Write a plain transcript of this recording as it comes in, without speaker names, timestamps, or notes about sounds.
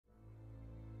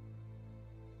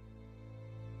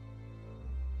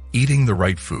Eating the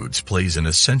right foods plays an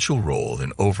essential role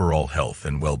in overall health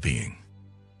and well-being.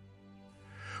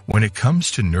 When it comes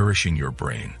to nourishing your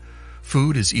brain,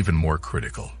 food is even more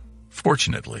critical.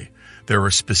 Fortunately, there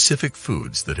are specific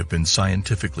foods that have been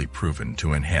scientifically proven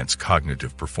to enhance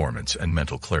cognitive performance and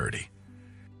mental clarity.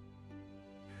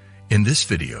 In this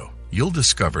video, you'll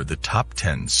discover the top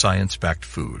 10 science-backed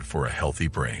food for a healthy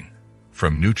brain,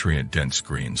 from nutrient-dense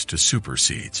greens to super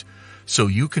seeds, so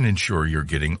you can ensure you're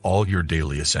getting all your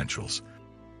daily essentials.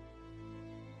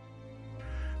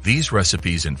 These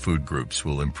recipes and food groups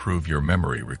will improve your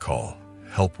memory recall,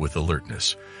 help with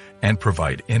alertness, and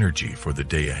provide energy for the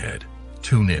day ahead.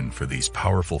 Tune in for these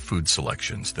powerful food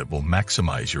selections that will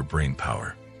maximize your brain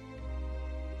power.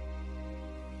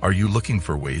 Are you looking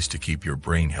for ways to keep your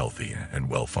brain healthy and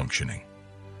well-functioning?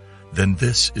 Then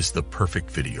this is the perfect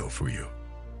video for you.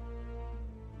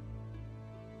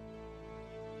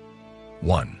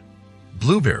 1.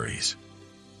 Blueberries.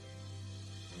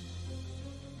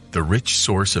 The rich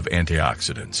source of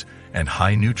antioxidants and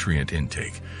high nutrient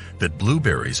intake that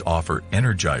blueberries offer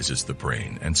energizes the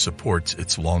brain and supports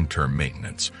its long-term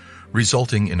maintenance,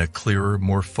 resulting in a clearer,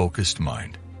 more focused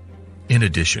mind. In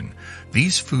addition,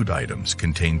 these food items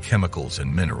contain chemicals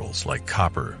and minerals like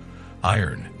copper,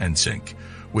 iron, and zinc,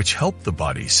 which help the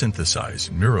body synthesize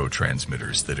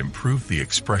neurotransmitters that improve the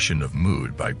expression of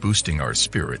mood by boosting our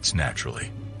spirits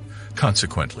naturally.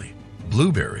 Consequently,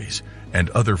 blueberries and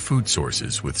other food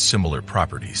sources with similar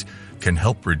properties can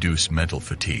help reduce mental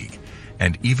fatigue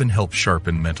and even help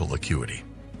sharpen mental acuity.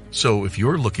 So if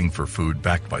you're looking for food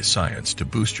backed by science to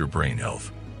boost your brain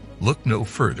health, look no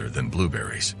further than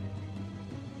blueberries.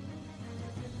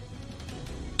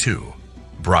 2.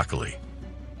 Broccoli.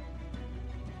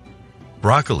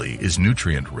 Broccoli is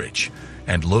nutrient-rich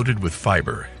and loaded with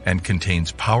fiber and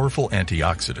contains powerful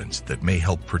antioxidants that may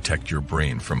help protect your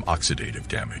brain from oxidative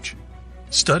damage.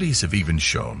 Studies have even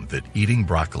shown that eating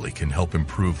broccoli can help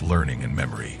improve learning and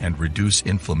memory and reduce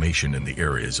inflammation in the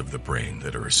areas of the brain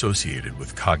that are associated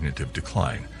with cognitive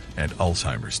decline and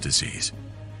Alzheimer's disease.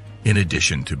 In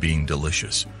addition to being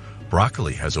delicious,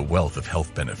 broccoli has a wealth of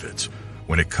health benefits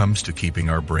when it comes to keeping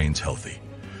our brains healthy,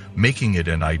 making it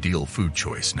an ideal food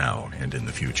choice now and in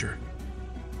the future.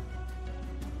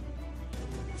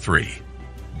 3.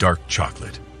 Dark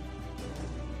chocolate.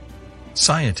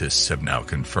 Scientists have now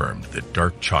confirmed that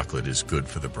dark chocolate is good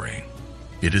for the brain.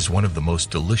 It is one of the most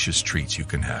delicious treats you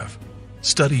can have.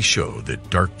 Studies show that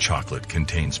dark chocolate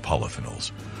contains polyphenols,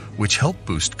 which help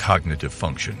boost cognitive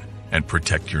function and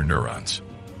protect your neurons.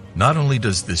 Not only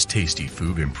does this tasty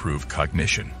food improve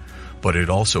cognition, but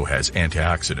it also has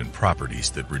antioxidant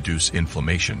properties that reduce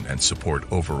inflammation and support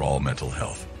overall mental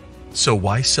health. So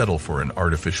why settle for an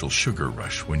artificial sugar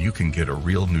rush when you can get a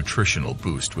real nutritional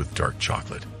boost with dark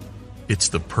chocolate? It's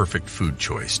the perfect food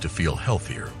choice to feel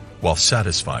healthier while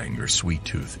satisfying your sweet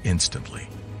tooth instantly.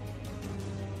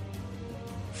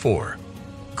 4.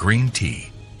 Green tea.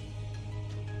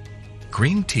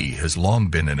 Green tea has long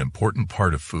been an important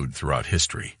part of food throughout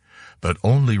history, but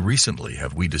only recently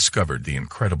have we discovered the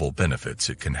incredible benefits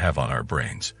it can have on our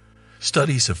brains.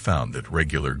 Studies have found that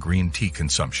regular green tea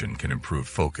consumption can improve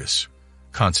focus,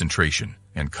 concentration,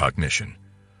 and cognition.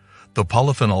 The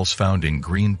polyphenols found in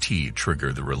green tea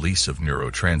trigger the release of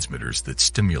neurotransmitters that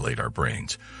stimulate our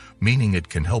brains, meaning it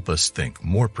can help us think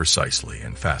more precisely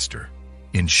and faster.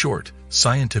 In short,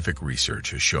 scientific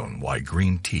research has shown why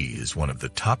green tea is one of the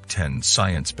top 10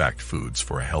 science-backed foods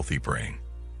for a healthy brain.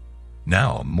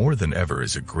 Now, more than ever,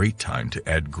 is a great time to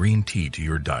add green tea to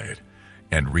your diet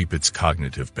and reap its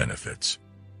cognitive benefits.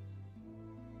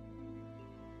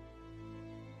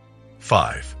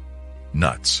 5.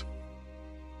 Nuts.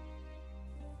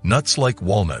 Nuts like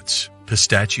walnuts,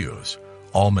 pistachios,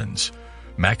 almonds,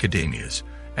 macadamias,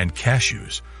 and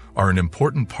cashews are an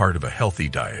important part of a healthy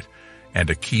diet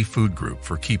and a key food group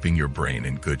for keeping your brain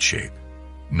in good shape.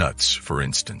 Nuts, for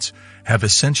instance, have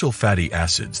essential fatty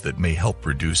acids that may help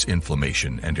reduce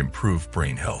inflammation and improve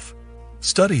brain health.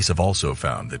 Studies have also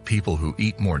found that people who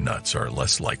eat more nuts are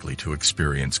less likely to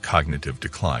experience cognitive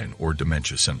decline or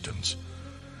dementia symptoms.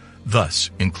 Thus,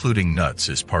 including nuts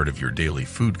as part of your daily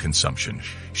food consumption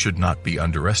should not be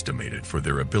underestimated for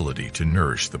their ability to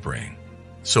nourish the brain.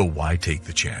 So why take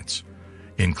the chance?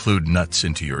 Include nuts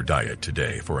into your diet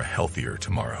today for a healthier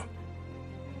tomorrow.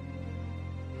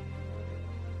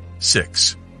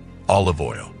 6. Olive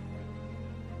oil.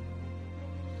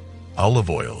 Olive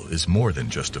oil is more than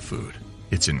just a food.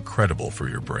 It's incredible for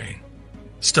your brain.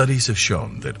 Studies have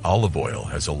shown that olive oil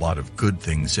has a lot of good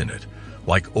things in it,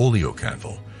 like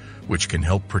oleocanthal, which can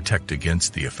help protect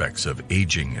against the effects of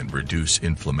aging and reduce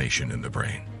inflammation in the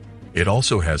brain. It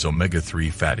also has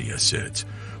omega-3 fatty acids,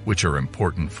 which are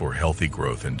important for healthy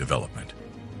growth and development.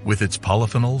 With its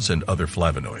polyphenols and other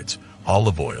flavonoids,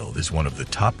 olive oil is one of the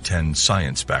top 10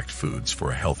 science-backed foods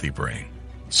for a healthy brain.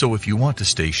 So if you want to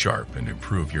stay sharp and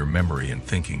improve your memory and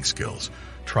thinking skills,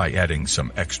 try adding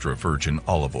some extra virgin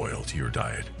olive oil to your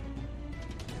diet.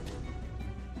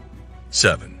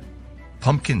 7.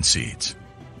 Pumpkin seeds.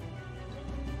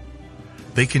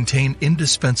 They contain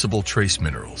indispensable trace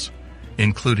minerals,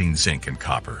 including zinc and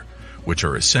copper, which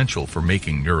are essential for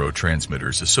making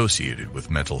neurotransmitters associated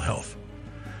with mental health.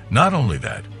 Not only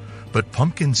that, but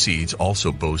pumpkin seeds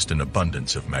also boast an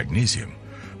abundance of magnesium,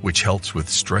 which helps with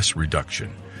stress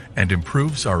reduction and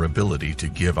improves our ability to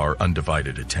give our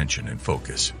undivided attention and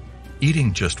focus.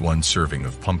 Eating just one serving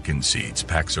of pumpkin seeds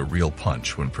packs a real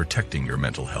punch when protecting your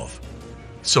mental health.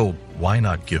 So why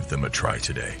not give them a try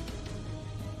today?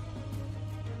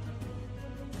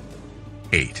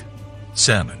 8.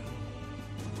 Salmon.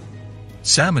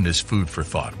 Salmon is food for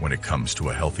thought when it comes to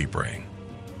a healthy brain.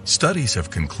 Studies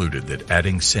have concluded that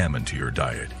adding salmon to your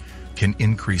diet can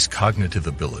increase cognitive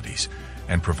abilities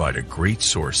and provide a great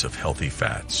source of healthy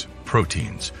fats,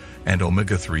 proteins, and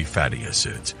omega-3 fatty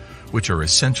acids, which are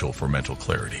essential for mental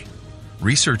clarity.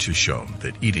 Research has shown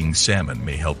that eating salmon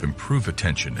may help improve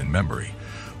attention and memory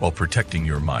while protecting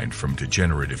your mind from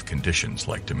degenerative conditions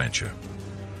like dementia.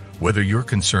 Whether you're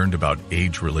concerned about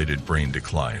age-related brain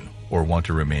decline or want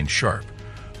to remain sharp,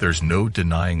 there's no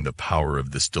denying the power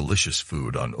of this delicious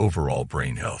food on overall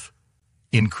brain health.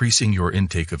 Increasing your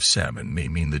intake of salmon may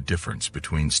mean the difference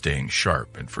between staying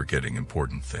sharp and forgetting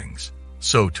important things.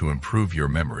 So, to improve your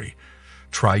memory,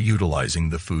 try utilizing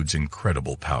the food's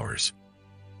incredible powers.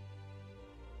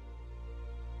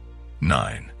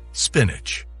 9.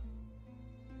 Spinach.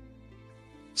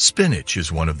 Spinach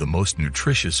is one of the most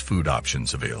nutritious food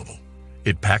options available.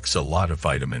 It packs a lot of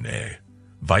vitamin A,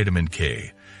 vitamin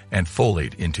K, and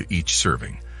folate into each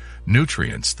serving,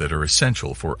 nutrients that are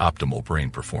essential for optimal brain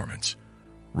performance.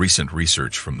 Recent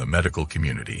research from the medical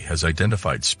community has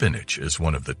identified spinach as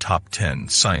one of the top 10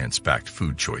 science-backed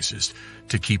food choices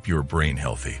to keep your brain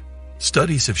healthy.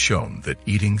 Studies have shown that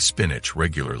eating spinach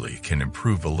regularly can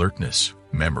improve alertness,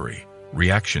 memory,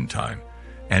 reaction time,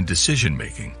 and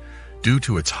decision-making due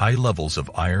to its high levels of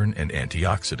iron and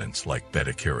antioxidants like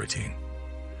beta-carotene.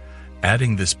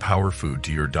 Adding this power food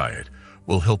to your diet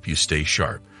will help you stay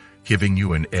sharp, giving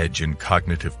you an edge in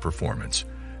cognitive performance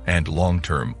and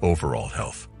long-term overall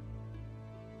health.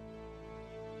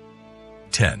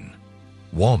 10.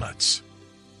 Walnuts.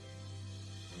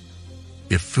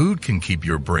 If food can keep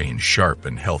your brain sharp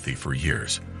and healthy for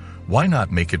years, why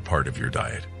not make it part of your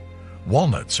diet?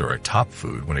 Walnuts are a top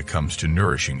food when it comes to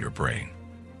nourishing your brain.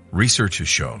 Research has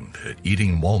shown that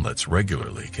eating walnuts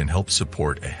regularly can help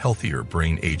support a healthier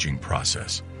brain aging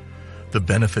process. The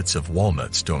benefits of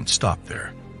walnuts don't stop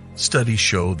there. Studies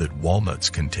show that walnuts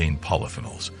contain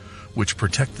polyphenols, which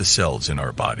protect the cells in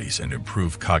our bodies and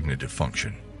improve cognitive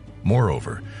function.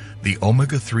 Moreover, the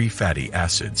omega-3 fatty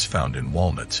acids found in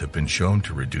walnuts have been shown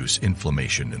to reduce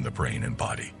inflammation in the brain and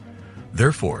body.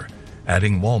 Therefore,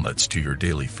 adding walnuts to your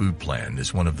daily food plan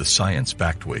is one of the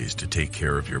science-backed ways to take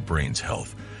care of your brain's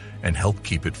health and help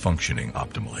keep it functioning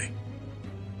optimally.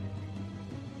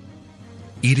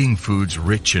 Eating foods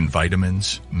rich in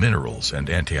vitamins, minerals, and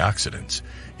antioxidants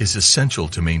is essential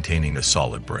to maintaining a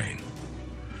solid brain.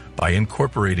 By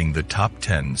incorporating the top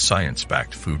 10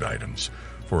 science-backed food items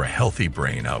for a healthy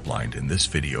brain outlined in this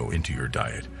video into your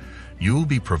diet, you will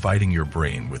be providing your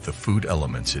brain with the food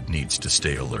elements it needs to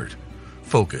stay alert,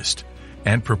 focused,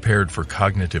 and prepared for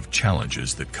cognitive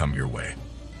challenges that come your way.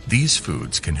 These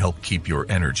foods can help keep your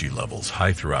energy levels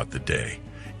high throughout the day,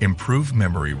 improve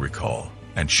memory recall,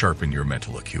 and sharpen your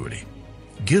mental acuity.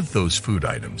 Give those food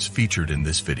items featured in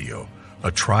this video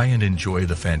a try and enjoy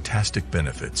the fantastic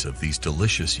benefits of these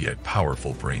delicious yet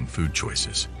powerful brain food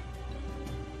choices.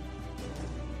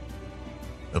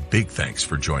 A big thanks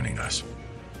for joining us.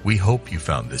 We hope you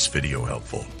found this video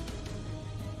helpful.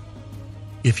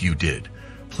 If you did,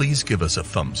 please give us a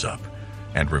thumbs up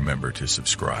and remember to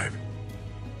subscribe.